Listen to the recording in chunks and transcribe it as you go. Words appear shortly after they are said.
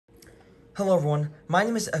Hello everyone, my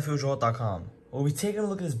name is Joylot.com. We'll be taking a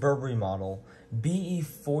look at this Burberry model,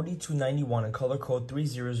 BE4291 in color code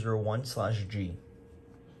 3001/G.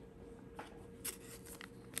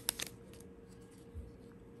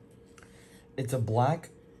 It's a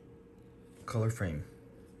black color frame.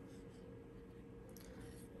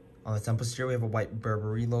 On the temple here we have a white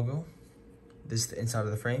Burberry logo. This is the inside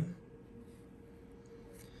of the frame.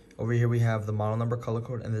 Over here we have the model number, color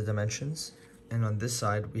code, and the dimensions. And on this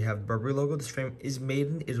side, we have Burberry logo. This frame is made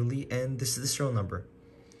in Italy, and this is the serial number.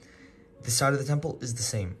 The side of the temple is the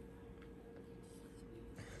same.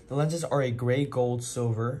 The lenses are a gray, gold,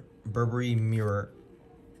 silver Burberry mirror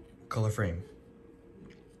color frame.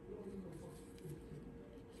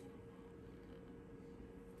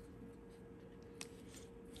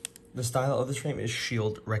 The style of this frame is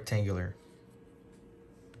shield rectangular.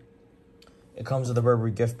 It comes with a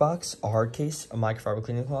Burberry gift box, a hard case, a microfiber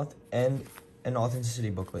cleaning cloth, and an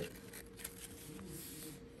authenticity booklet.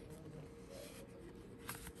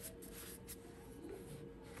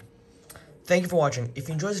 Thank you for watching. If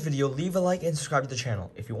you enjoyed this video, leave a like and subscribe to the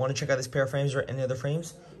channel. If you want to check out this pair of frames or any other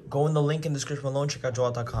frames, go in the link in the description below and check out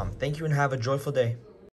Joylot.com. Thank you and have a joyful day.